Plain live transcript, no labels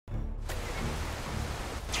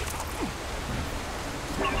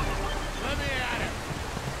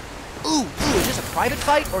private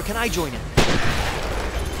fight, or can I join in?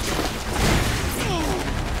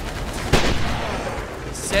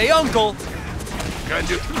 Say uncle! Can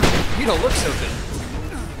you? You don't look so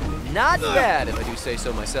good. Not bad, if I do say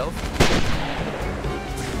so myself.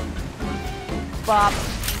 Bop.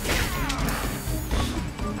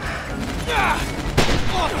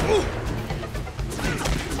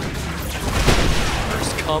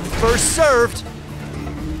 First come, first served.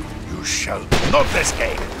 You shall not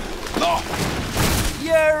escape. No.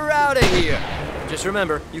 You're out of here. Just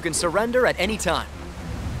remember, you can surrender at any time.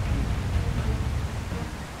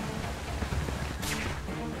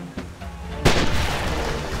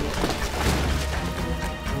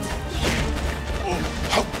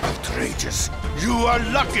 How outrageous! You are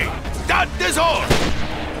lucky. That is all.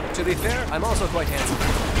 To be fair, I'm also quite handsome.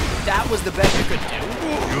 That was the best you could do?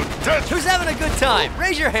 You test. Who's having a good time?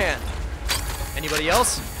 Raise your hand. Anybody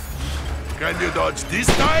else? Can you dodge this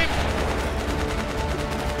time?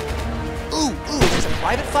 Ooh, is this a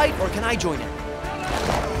private fight, or can I join in?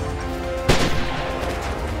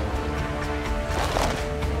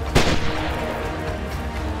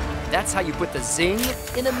 That's how you put the zing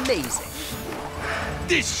in amazing.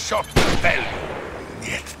 This shot will fail you.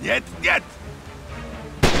 Yet.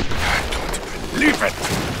 I don't believe it.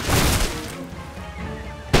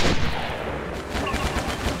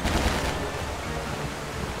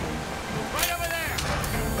 Right over there!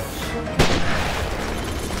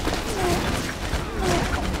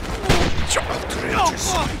 Outrageous.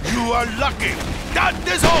 You are lucky. That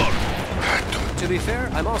is all. I don't. To be fair,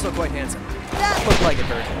 I'm also quite handsome. That looked like it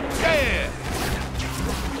hurt. Yeah.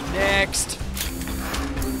 Next.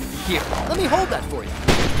 Here, let me hold that for you.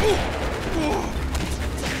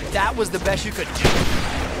 That was the best you could do.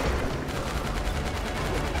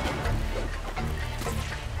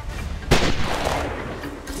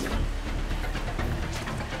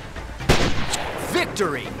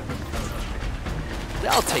 Victory!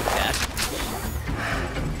 I'll take that.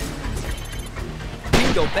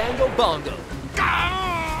 Bingo, bango, bongo.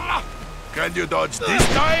 Can you dodge this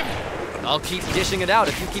time? I'll keep dishing it out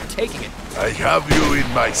if you keep taking it. I have you in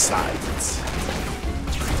my sights.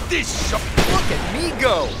 This shot. Look at me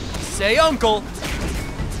go! Say uncle!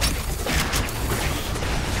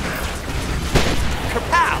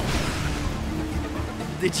 Kapow!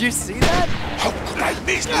 Did you see that? How could I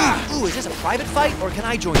miss? Ooh, is this a private fight, or can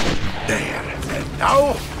I join you? There. And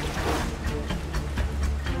now?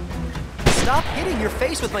 Stop hitting your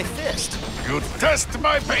face with my fist. You test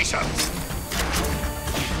my patience.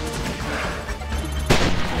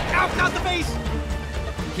 Out, not the base!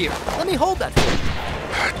 Here, let me hold that for you.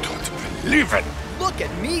 I don't believe it. Look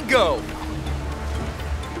at me go!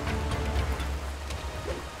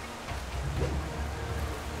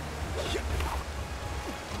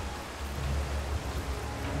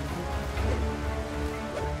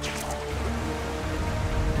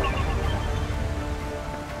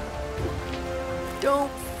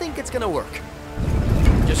 Don't think it's gonna work.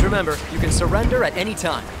 Just remember, you can surrender at any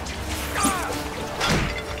time.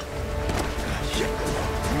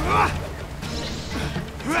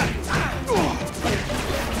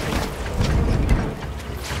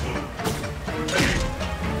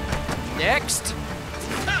 Next.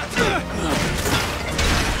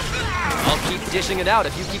 I'll keep dishing it out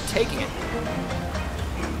if you keep taking it.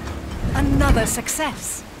 Another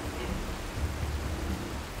success.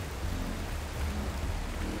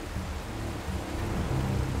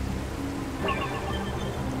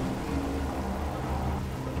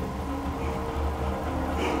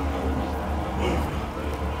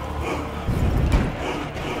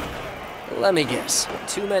 Let me guess.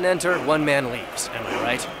 2 men enter, 1 man leaves. Am I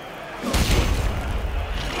right?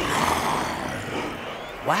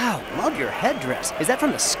 Wow, love your headdress. Is that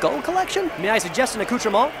from the Skull Collection? May I suggest an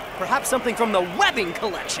accoutrement? Perhaps something from the Webbing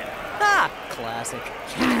Collection. Ha! Classic.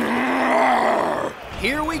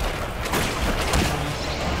 Here we go.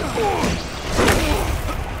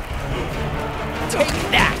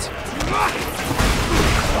 Take that!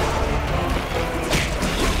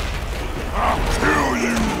 I'll kill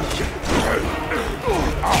you.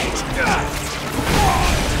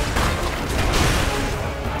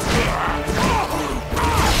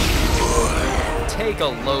 Take a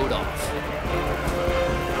load off.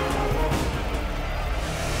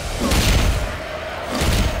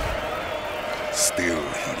 Still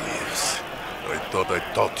he lives. I thought I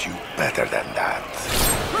taught you better than that.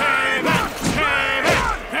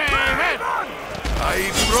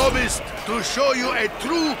 I promised to show you a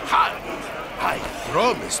true hand. I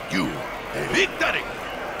promised you a victory.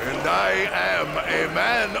 And I am a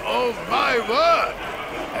man of my word.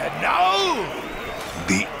 And now,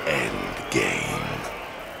 the end game.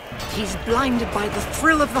 He's blinded by the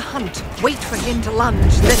thrill of the hunt. Wait for him to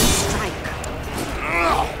lunge, then strike.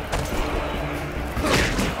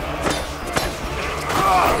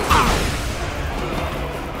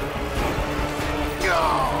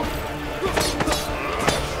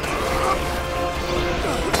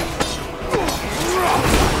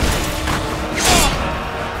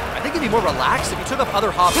 I think you'd be more relaxed if you took up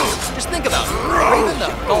other hobbies. Just think about it. Kraven the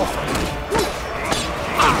golfer.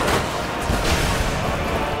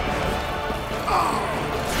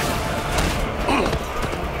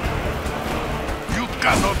 You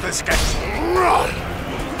cannot escape.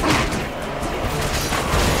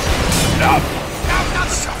 Now,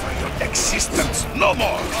 suffer your existence no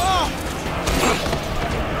more.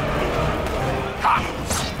 Ha!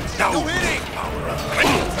 Now, No hitting! power of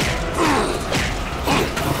Kraven.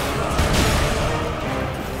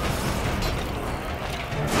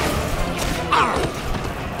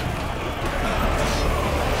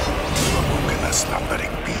 A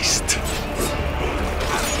slumbering beast.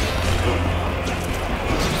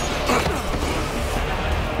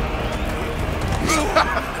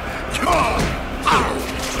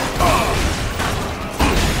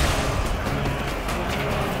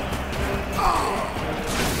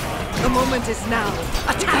 The moment is now.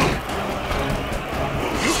 Attack!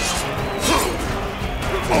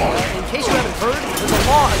 In case you haven't heard, there's a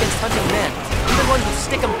law against hunting men, even ones with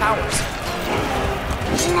stick-em powers.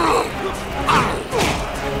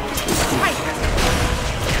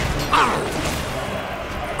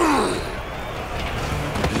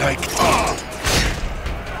 Like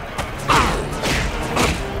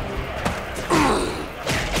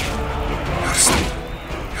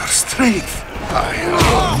your strength. I have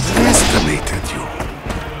underestimated you.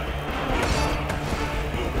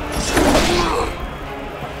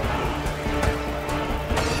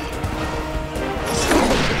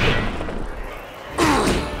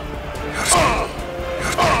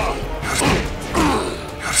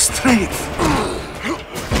 Your strength.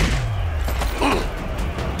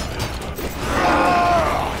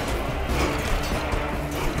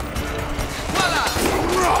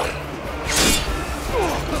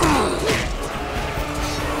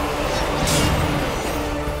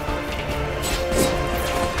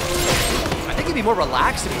 Be more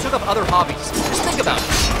relaxed if you took up other hobbies. Just think about it.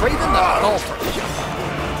 Kraven the golfer.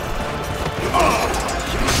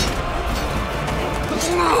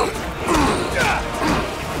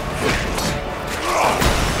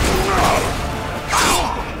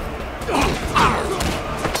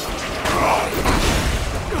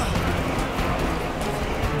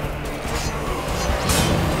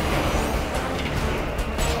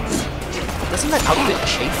 Doesn't that outfit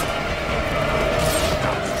chafe?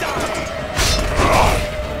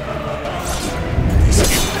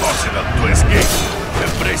 To escape,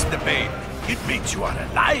 embrace the pain. It means you are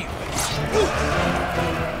alive.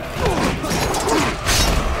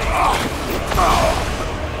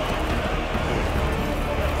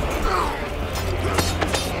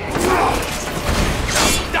 Now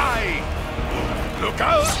die! Look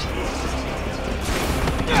out!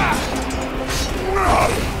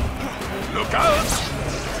 Look out!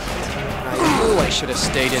 I knew I should have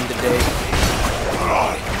stayed in today.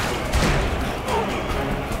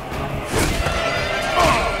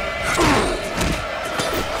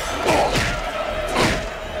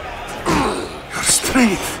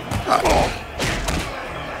 Strength.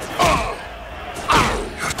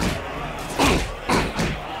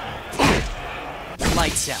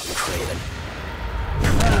 Lights out, Kraven.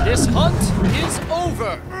 This hunt is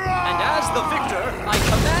over. And as the victor, I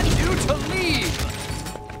command you to leave.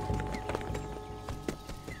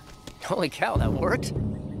 Holy cow, that worked.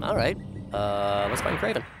 All right, let's find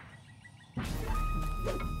Kraven.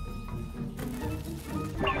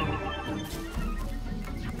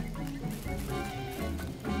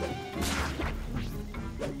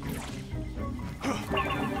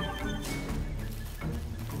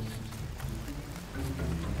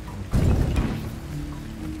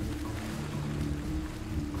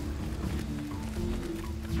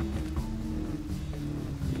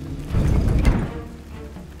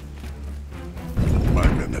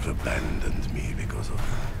 Abandoned me because of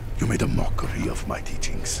you made a mockery of my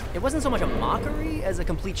teachings. It wasn't so much a mockery as a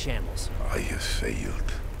complete shambles. I have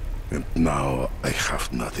failed, and now I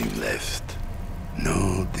have nothing left.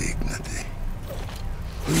 No dignity.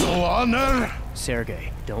 No honor.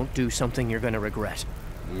 Sergei, don't do something you're gonna regret.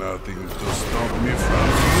 Nothing to stop me from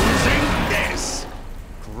using this.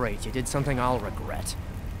 Great, you did something I'll regret.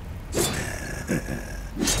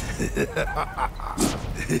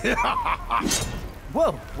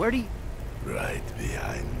 Whoa, where'd he... Right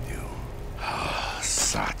behind you.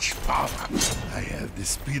 such power. I have the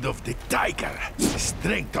speed of the tiger, the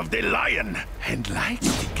strength of the lion, and like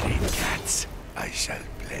the great cats, I shall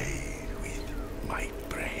play with my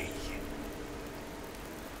prey.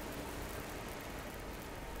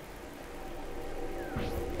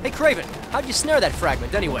 Hey, Kraven, how'd you snare that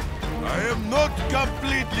fragment anyway? I am not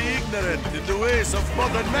completely ignorant in the ways of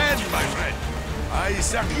modern man, my friend. I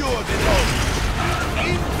secured it all. The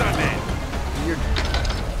internet. You're...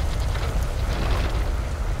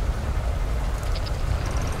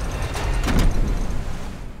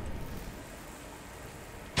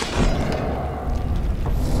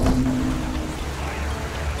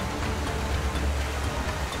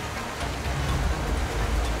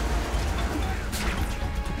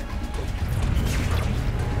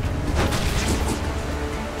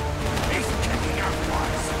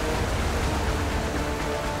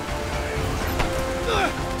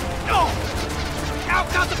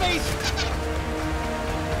 Out the base!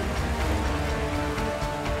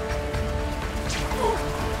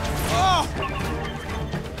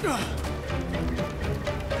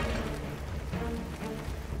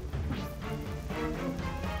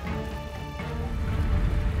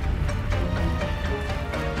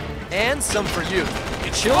 And some for you.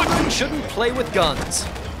 Children shouldn't play with guns.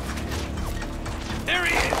 There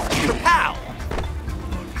he is! Kapow!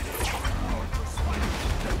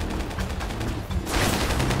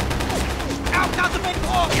 Out the base!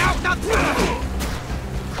 Out the...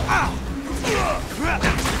 Ow!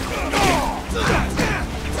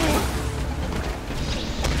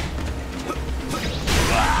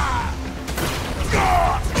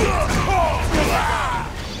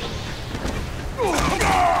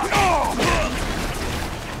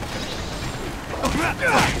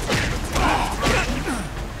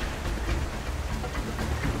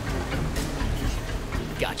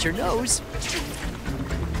 Got your nose.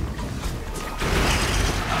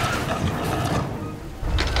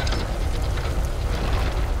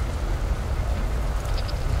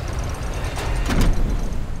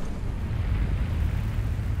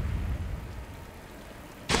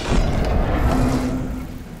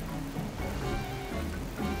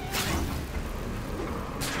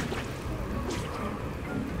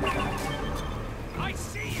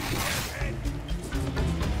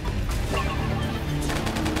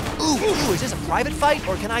 Ooh, is this a private fight,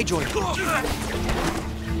 or can I join you?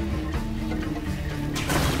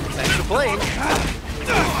 Thanks for playing.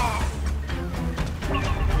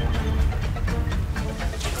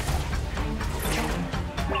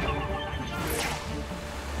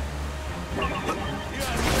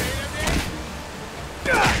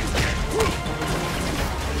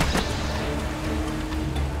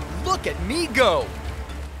 Look at me go!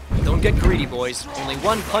 Don't get greedy, boys. Only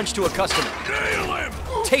one punch to a customer. Nail him!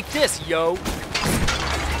 Take this, yo!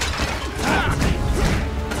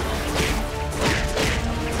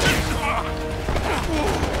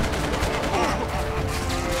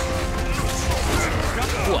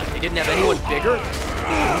 What, they didn't have anyone bigger?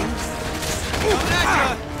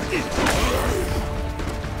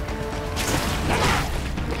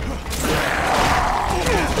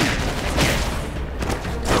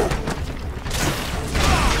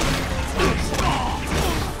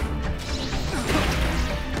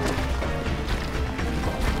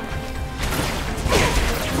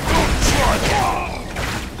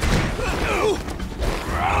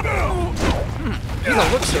 You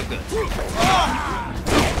don't look so good.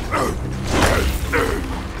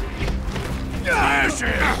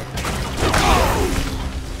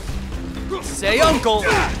 Say uncle!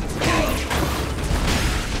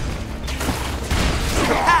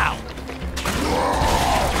 Pow!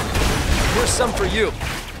 Here's some for you.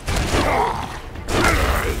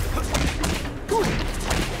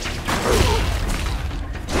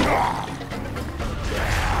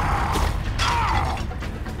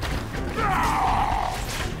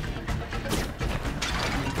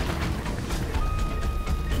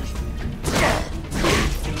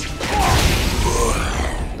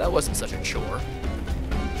 That wasn't such a chore.